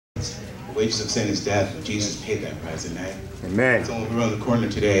The wages of sin is death, but Jesus paid that price, amen? Amen. So we were on the corner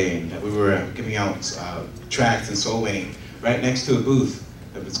today, and we were giving out tracts and soul winning right next to a booth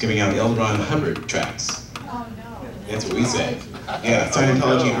that was giving out L. Ron Hubbard tracts. Oh, no. That's what we said. Yeah,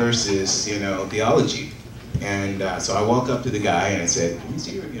 Scientology versus, theology. And so I walk up to the guy and I said, "Let me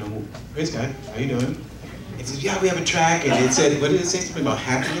see your, praise God, how you doing?" He says, "Yeah, we have a track," and it said, what did it say? Something about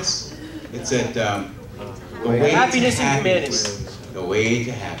happiness? It said, the way happiness to and happiness. humanity. The way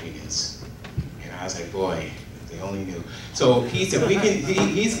to happiness. And I was like, boy, if they only knew. So he said,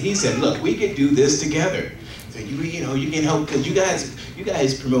 he said, look, we could do this together. So you can help, because you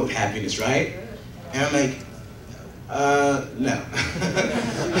guys promote happiness, right? And I'm like, no.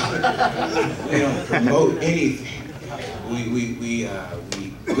 We don't promote anything. We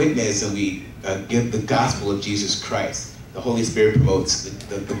witness and we give the gospel of Jesus Christ. The Holy Spirit promotes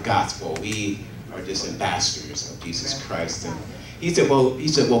the gospel. We are just ambassadors of Jesus Christ. And he said, well,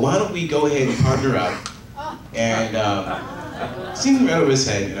 why don't we go ahead and partner up? And seemed right over his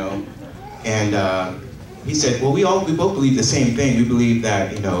head, And he said, well, we both believe the same thing. We believe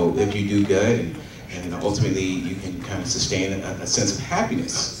that, if you do good and ultimately you can kind of sustain a sense of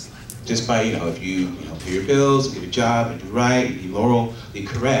happiness just by, if you pay your bills, get a job, and do right, and be morally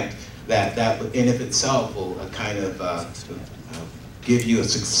correct, that in of itself will kind of give you a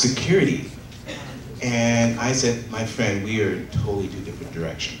security. And I said, my friend, we are in totally two different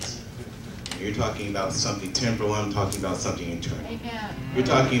directions. You're talking about something temporal, I'm talking about something eternal. Amen. You're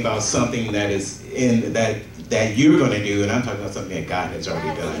talking about something that is that you're going to do, and I'm talking about something that God has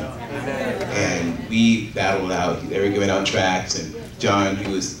already done. And we battled out. They were giving out tracts, and John,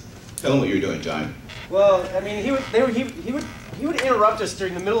 tell him what you were doing, John. Well, I mean, he would interrupt us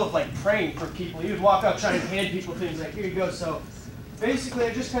during the middle of like praying for people. He would walk out trying to hand people things like, here you go. So basically,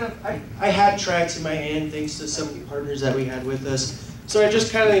 I just I had tracts in my hand thanks to some partners that we had with us. So I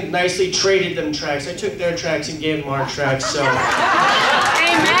just kind of nicely traded them tracts. I took their tracts and gave them our tracts. So. Amen.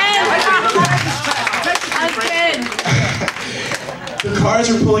 The cars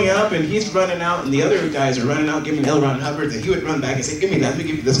were pulling up, and he's running out, and the other guys are running out, giving L. Ron Hubbard, and he would run back and say, "Give me that. Let me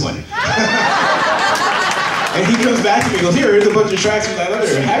give you this one." And he comes back to me and goes, "Here's a bunch of tracks from that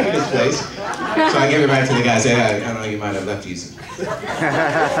other happiness place." So I gave it back to the guy. I said, "I don't know, you might have left these."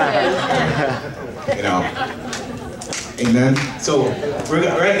 Amen. So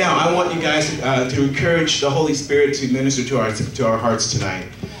right now, I want you guys to encourage the Holy Spirit to minister to our hearts tonight.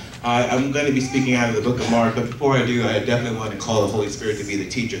 I'm going to be speaking out of the book of Mark, but before I do, I definitely want to call the Holy Spirit to be the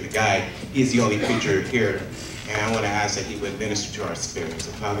teacher, the guide. He's the only preacher here, and I want to ask that he would minister to our spirit.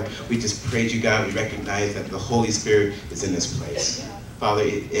 So Father, we just praise you, God. We recognize that the Holy Spirit is in this place. Father,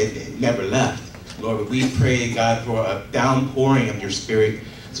 it never left. Lord, we pray, God, for a downpouring of your Spirit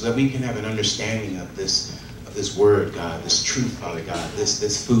so that we can have an understanding of this word, God, this truth, Father God,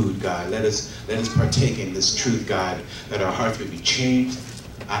 this food, God. Let us partake in this truth, God, that our hearts would be changed.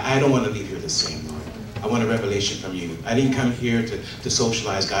 I don't want to leave here the same, Lord. I want a revelation from you. I didn't come here to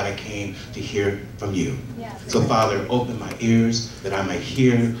socialize, God. I came to hear from you. Yes. So, Father, open my ears that I might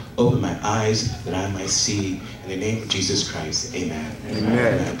hear. Open my eyes that I might see. In the name of Jesus Christ, amen.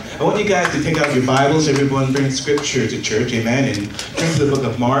 Amen. I want you guys to take out your Bibles. Everyone bring scripture to church, amen. And turn to the book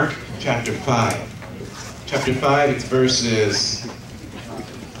of Mark, chapter 5. Chapter 5, it's verses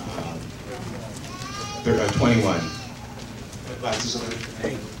 21. Glasses over.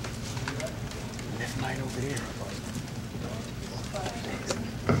 Hey. Left light over there.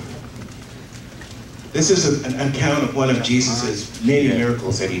 This is an account of one of Jesus' many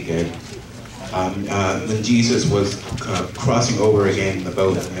miracles that he did. When Jesus was crossing over again in the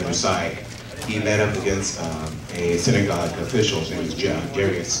boat on the other side, he met up against a synagogue official. His name was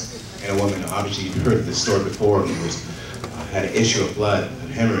Jairus, and a woman. Obviously, you've heard this story before. Who had an issue of blood, a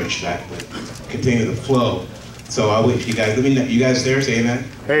hemorrhage that would continue to flow. So I'll wait for you guys. You guys there? Say amen.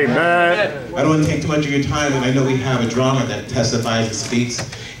 Amen. I don't want to take too much of your time, and I know we have a drama that testifies and speaks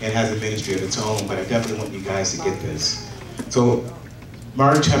and has a ministry of its own, but I definitely want you guys to get this. So,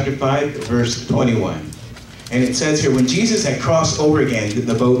 Mark chapter 5, verse 21. And it says here, when Jesus had crossed over again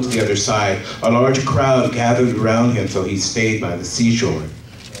the boat to the other side, a large crowd gathered around him, so he stayed by the seashore.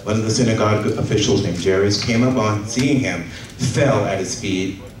 One of the synagogue officials named Jairus came up on seeing him, fell at his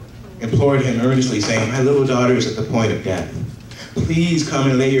feet, implored him earnestly, saying, "My little daughter is at the point of death. Please come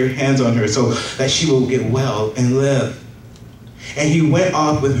and lay your hands on her so that she will get well and live." And he went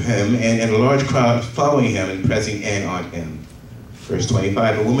off with him, and a large crowd following him and pressing in on him. Verse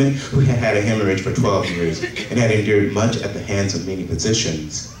 25, a woman who had had a hemorrhage for 12 years and had endured much at the hands of many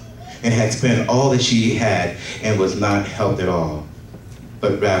physicians and had spent all that she had and was not helped at all,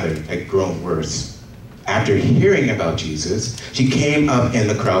 but rather had grown worse. After hearing about Jesus, she came up in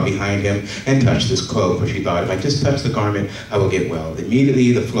the crowd behind him and touched his cloak, for she thought, if I just touch the garment, I will get well.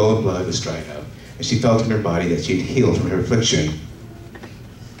 Immediately the flow of blood was dried up, and she felt in her body that she had healed from her affliction.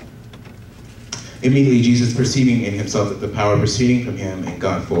 Immediately Jesus, perceiving in himself that the power proceeding from him and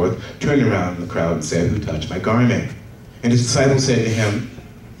gone forth, turned around in the crowd and said, who touched my garment? And his disciples said to him,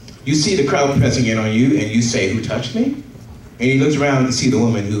 you see the crowd pressing in on you, and you say, who touched me? And he looked around to see the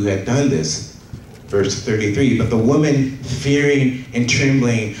woman who had done this. Verse 33, but the woman, fearing and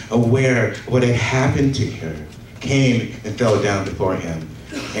trembling, aware of what had happened to her, came and fell down before him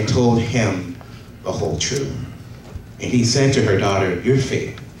and told him the whole truth. And he said to her, daughter, your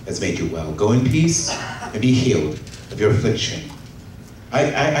faith has made you well. Go in peace and be healed of your affliction.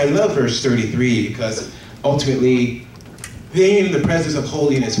 I love verse 33 because ultimately, being in the presence of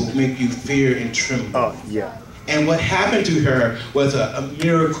holiness will make you fear and tremble. Oh, yeah. And what happened to her was a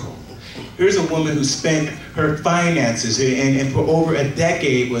miracle. Here's a woman who spent her finances and for over a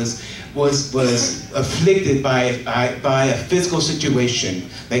decade was afflicted by a physical situation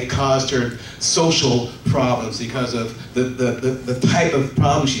that caused her social problems because of the type of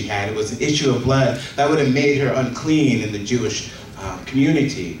problem she had. It was an issue of blood that would have made her unclean in the Jewish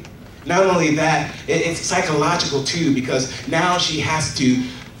community. Not only that, it's psychological too, because now she has to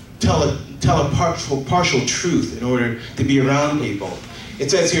tell a partial truth in order to be around people. It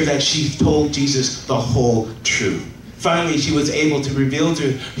says here that she told Jesus the whole truth. Finally, she was able to reveal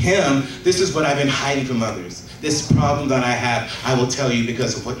to him, this is what I've been hiding from others. This problem that I have, I will tell you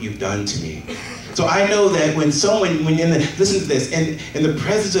because of what you've done to me. So I know that listen to this, in the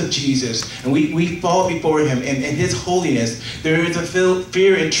presence of Jesus, and we fall before him and his holiness, there is a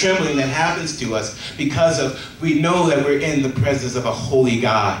fear and trembling that happens to us because we know that we're in the presence of a holy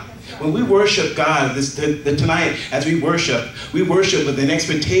God. When we worship God, tonight as we worship with an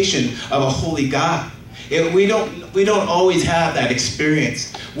expectation of a holy God. We don't always have that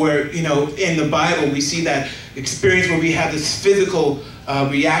experience where, in the Bible we see that experience where we have this physical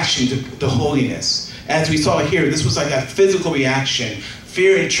reaction to holiness. As we saw here, this was like a physical reaction,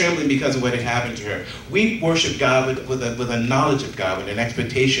 fear and trembling because of what had happened to her. We worship God with a knowledge of God, with an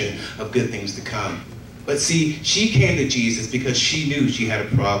expectation of good things to come. But see, she came to Jesus because she knew she had a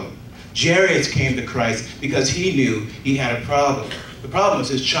problem. Jairus came to Christ because he knew he had a problem. The problem was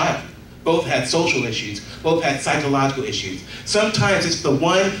his child. Both had social issues. Both had psychological issues. Sometimes it's the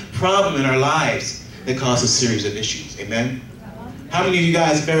one problem in our lives that causes a series of issues. Amen? How many of you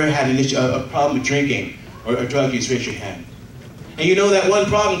guys have ever had a problem with drinking or drug use? Raise your hand. And you know that one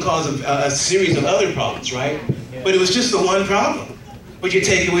problem caused a series of other problems, right? But it was just the one problem. But you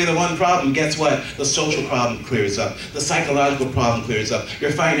take away the one problem, guess what? The social problem clears up. The psychological problem clears up. Your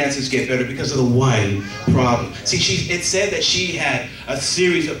finances get better because of the one problem. See, it said that she had a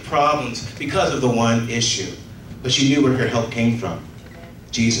series of problems because of the one issue. But she knew where her help came from.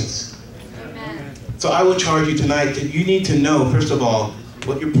 Jesus. Amen. So I will charge you tonight that you need to know, first of all,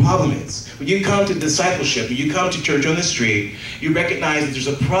 what your problem is. When you come to discipleship, when you come to church on the street, you recognize that there's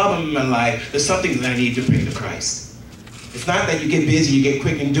a problem in my life. There's something that I need to bring to Christ. It's not that you get busy, you get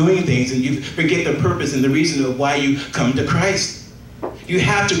quick in doing things, and you forget the purpose and the reason of why you come to Christ. You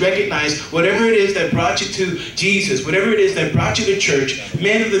have to recognize whatever it is that brought you to Jesus, whatever it is that brought you to church,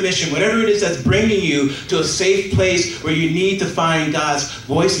 men of the mission, whatever it is that's bringing you to a safe place where you need to find God's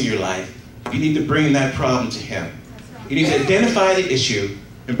voice in your life, you need to bring that problem to him. You need to identify the issue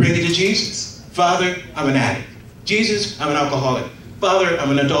and bring it to Jesus. Father, I'm an addict. Jesus, I'm an alcoholic. Father, I'm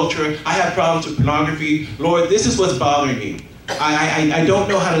an adulterer. I have problems with pornography. Lord, this is what's bothering me. I don't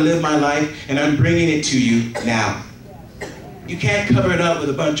know how to live my life, and I'm bringing it to you now. You can't cover it up with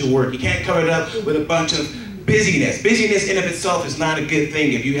a bunch of work. You can't cover it up with a bunch of busyness. Busyness in of itself is not a good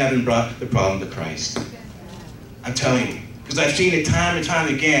thing if you haven't brought the problem to Christ. I'm telling you. Because I've seen it time and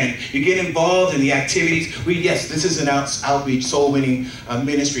time again. You get involved in the activities. Yes, this is an outreach, soul-winning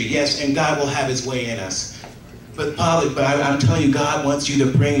ministry. Yes, and God will have his way in us. But I'm telling you, God wants you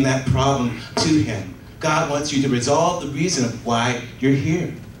to bring that problem to him. God wants you to resolve the reason of why you're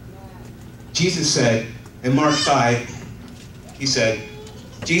here. Jesus said in Mark 5, he said,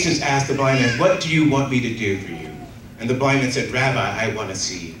 Jesus asked the blind man, what do you want me to do for you? And the blind man said, Rabbi, I want to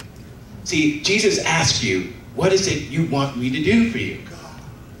see. See, Jesus asked you, what is it you want me to do for you?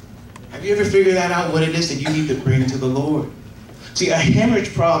 Have you ever figured that out, what it is that you need to bring to the Lord? See, a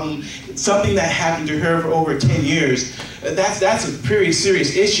hemorrhage problem, something that happened to her for over 10 years, that's a pretty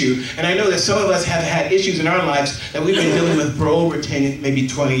serious issue. And I know that some of us have had issues in our lives that we've been dealing with for over 10, maybe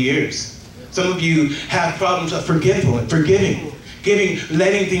 20 years. Some of you have problems of forgiving,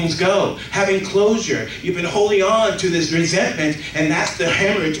 letting things go, having closure. You've been holding on to this resentment, and that's the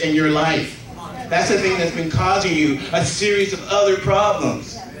hemorrhage in your life. That's the thing that's been causing you a series of other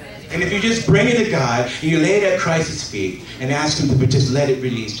problems. And if you just bring it to God, and you lay it at Christ's feet, and ask Him to just let it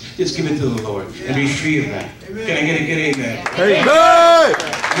release, just give it to the Lord, and be free of that. Amen. Can I get a good amen? Amen!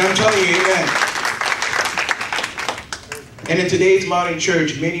 And I'm telling you, amen. And in today's modern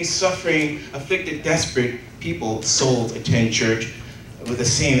church, many suffering, afflicted, desperate people, souls, attend church with the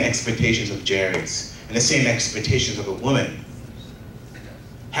same expectations of Jairus, and the same expectations of a woman.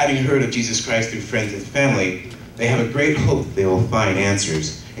 Having heard of Jesus Christ through friends and family, they have a great hope they will find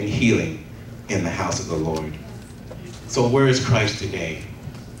answers and healing in the house of the Lord. So where is Christ today?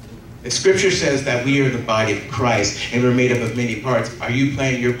 The scripture says that we are the body of Christ and we're made up of many parts. Are you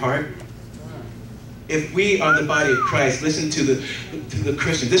playing your part? If we are the body of Christ, listen to the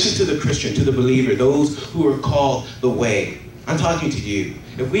Christian, listen to the Christian, to the believer, those who are called the way. I'm talking to you.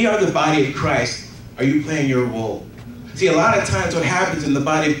 If we are the body of Christ, are you playing your role? See, a lot of times what happens in the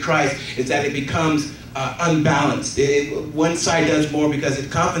body of Christ is that it becomes unbalanced. One side does more because it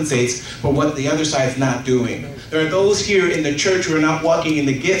compensates for what the other side is not doing. There are those here in the church who are not walking in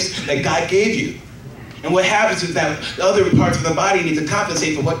the gifts that God gave you. And what happens is that the other parts of the body need to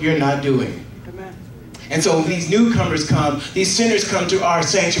compensate for what you're not doing. And so these newcomers come, these sinners come to our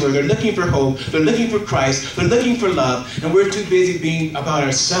sanctuary. They're looking for hope, they're looking for Christ, they're looking for love, and we're too busy being about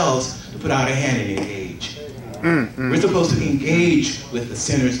ourselves to put out a hand and engage. We're supposed to engage with the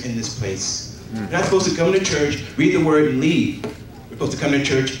sinners in this place. We're not supposed to come to church, read the word, and leave. We're supposed to come to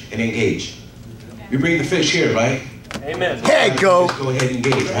church and engage. We bring the fish here, right? Amen. There you go. Just go ahead and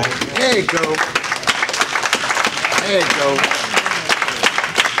engage, right? There you go. There you go.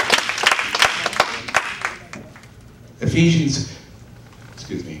 Ephesians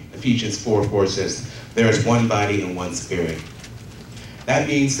 4:4 says, there is one body and one spirit. That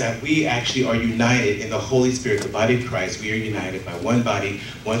means that we actually are united in the Holy Spirit, the body of Christ. We are united by one body,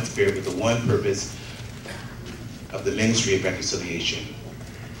 one spirit, with the one purpose of the ministry of reconciliation.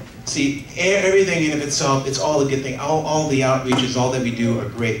 See, everything in of itself, it's all a good thing. All the outreaches, all that we do are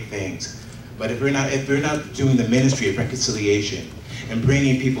great things. But if we're not doing the ministry of reconciliation and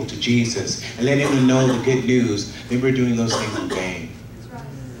bringing people to Jesus and letting them know the good news, then we're doing those things in vain.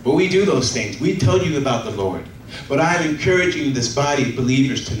 But we do those things. We tell you about the Lord. But I'm encouraging this body of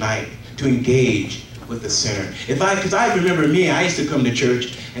believers tonight to engage with the sinner. Because I remember me, I used to come to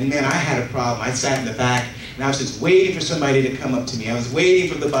church, and man, I had a problem. I sat in the back, and I was just waiting for somebody to come up to me. I was waiting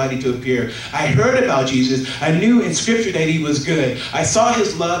for the body to appear. I heard about Jesus. I knew in Scripture that He was good. I saw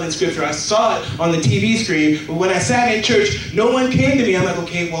His love in Scripture. I saw it on the TV screen. But when I sat in church, no one came to me. I'm like,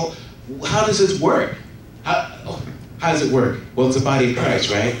 okay, well, how does this work? How does it work? Well, it's the body of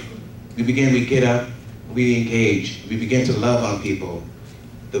Christ, right? We get up, we engage, we begin to love on people.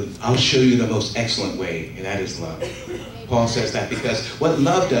 I'll show you the most excellent way, and that is love. Paul says that because what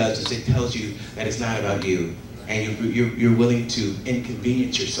love does is it tells you that it's not about you, and you're willing to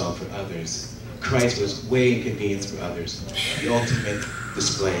inconvenience yourself for others. Christ was way inconvenienced for others. The ultimate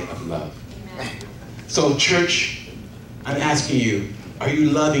display of love. So church, I'm asking you, are you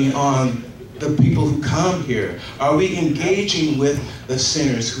loving on the people who come here? Are we engaging with the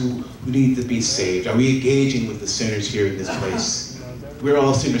sinners who need to be saved? Are we engaging with the sinners here in this place? We're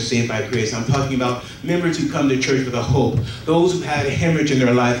all sinners saved by grace. I'm talking about members who come to church with a hope. Those who had a hemorrhage in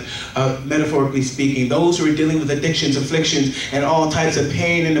their life, metaphorically speaking. Those who are dealing with addictions, afflictions, and all types of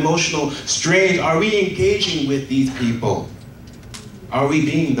pain and emotional strains. Are we engaging with these people? Are we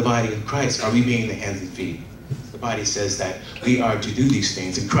being the body of Christ? Are we being the hands and feet? The body says that we are to do these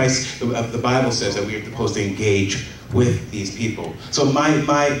things. And Christ, the Bible says that we are supposed to engage with these people. So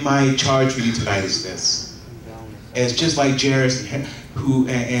my charge for you tonight is this. It's just like Jairus and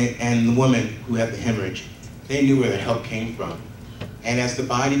the woman who had the hemorrhage. They knew where their help came from. And as the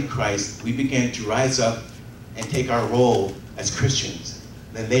body of Christ, we begin to rise up and take our role as Christians.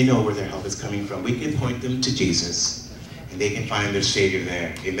 Then they know where their help is coming from. We can point them to Jesus, and they can find their Savior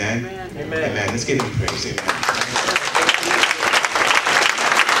there. Amen? Amen. Amen. Amen. Let's give Him praise. Amen.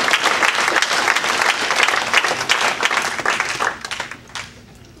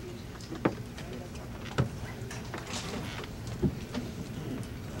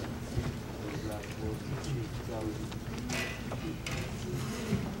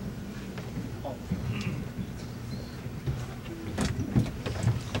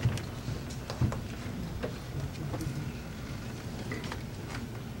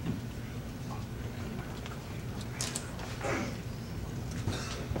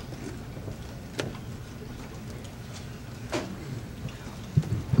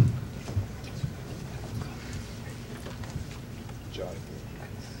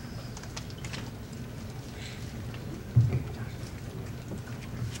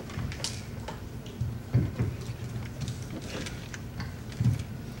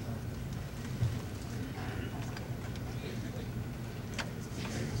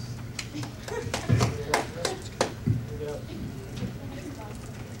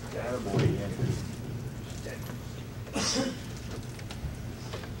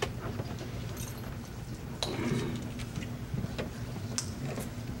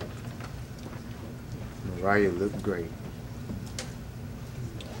 Ryan looked great.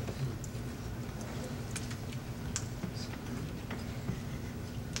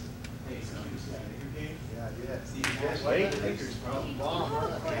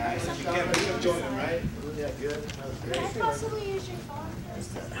 Can I possibly use your phone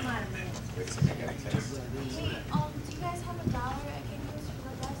first? I'm out of minutes. Hey, do you guys have $1 I can use for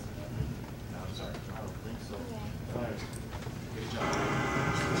the bus? No, I'm sorry. I don't think so. Okay.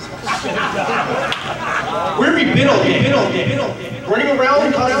 Where have you been all day? Running around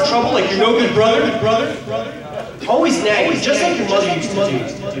and causing trouble like your no good brother? Always nagging, just like your mother used to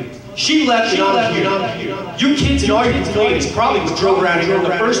do. She left and I'm here. You kids and all your complaints probably what drove around here in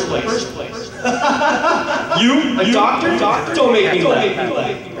the first place. You, a doctor? Don't make me laugh.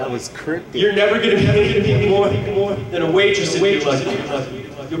 That was cryptic. You're never going to be anything more than a waitress if you're lucky.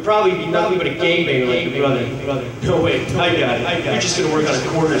 You'll probably be nothing but a gangbanger like your brother. No, wait, I got it. You're just going to work on a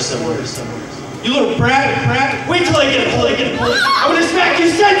corner somewhere. You little brat. Wait till I get a pull. I'm going to smack your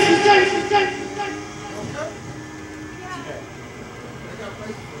senses.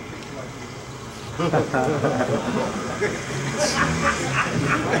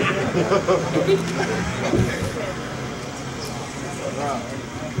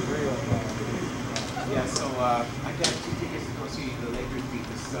 Yeah, so I got 2 tickets to go see the Lakers beat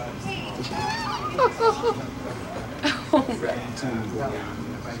the Suns.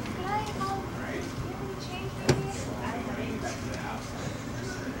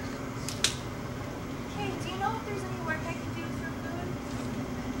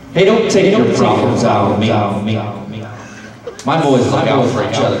 Hey, don't take your problems out on me. My boys look out for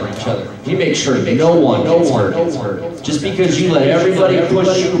each other. We make sure no one gets hurt. Just because you let everybody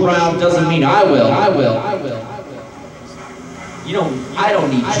push you around doesn't mean I will. You know, I don't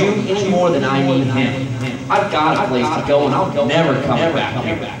need you any more than I need him. I've got a place to go and I'll never come back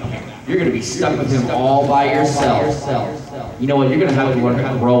here. You're going to be stuck with him all by yourself. You know what, you're going to have to learn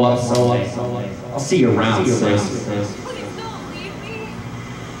how to grow up someday. I'll see you around, sis.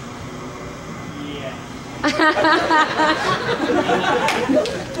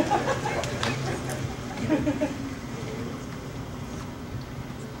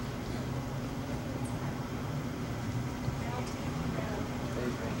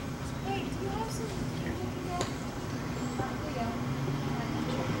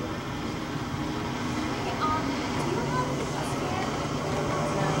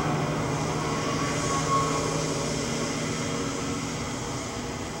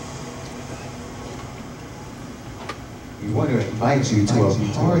 We want to invite you to a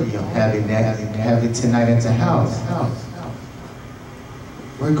party I'm having tonight at the house.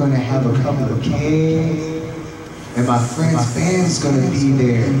 We're going to have a couple of cakes, and my friend's band's going to be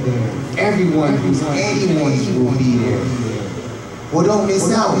there. Anyone will be there. Well, don't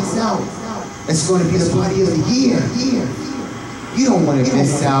miss out. It's going to be the party of the year. You don't want to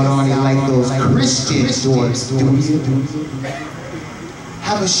miss out on it like those Christian dorks do.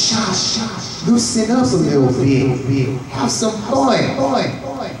 Have a shot. Loosen up a little bit. Have some fun.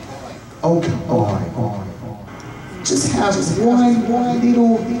 Oh, come on. Just have one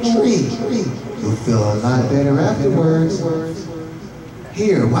little drink. You'll feel a lot better afterwards.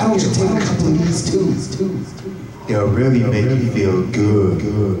 Here, why don't you take a couple of these too? They'll really make you feel good.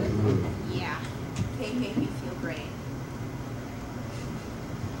 Yeah, they make me feel great.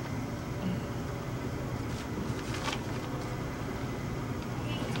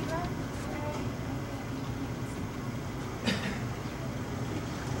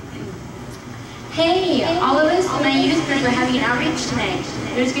 Hey, all of us in my youth group are having an outreach tonight.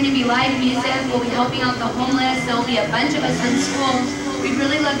 There's going to be live music, we'll be helping out the homeless, there'll be a bunch of us from school. We'd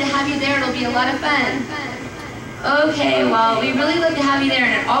really love to have you there, it'll be a lot of fun. Okay, well, we really love to have you there,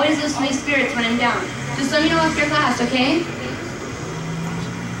 and it always lifts my spirits when I'm down. Just let me know after class, okay?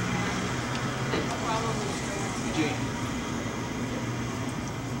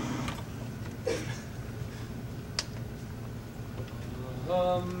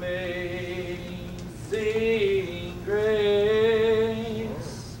 Amazing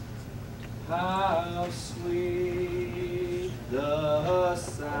grace, how sweet the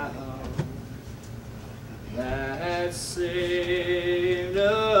sound that saved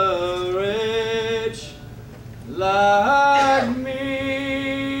a wretch like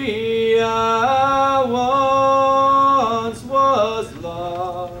me. I once was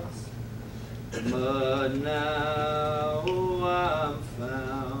lost, but now I'm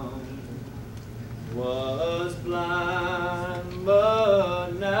found. Was blind, but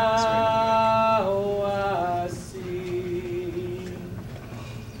now I see.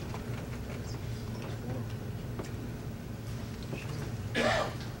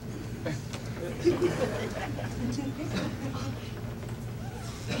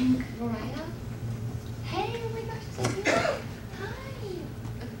 And Mariah? Hey, oh my gosh, it's like you. Hi.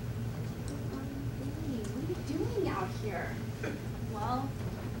 What are you doing out here? Well,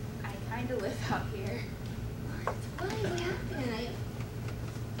 I kind of live out here. Why? What happened?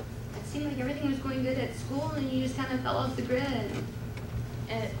 It seemed like everything was going good at school and you just kind of fell off the grid.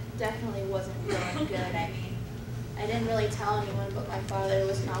 It definitely wasn't going good. I mean, I didn't really tell anyone, but my father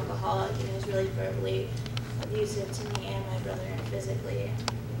was an alcoholic and he was really verbally abusive to me and my brother and physically.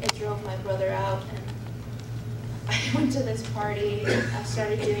 It drove my brother out and I went to this party, I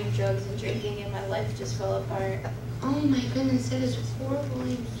started doing drugs and drinking and my life just fell apart. Oh my goodness, that is horrible.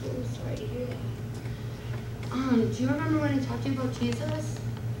 I'm so sorry to hear that. Do you remember when I talked to you about Jesus?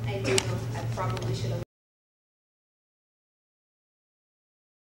 I do. I probably should have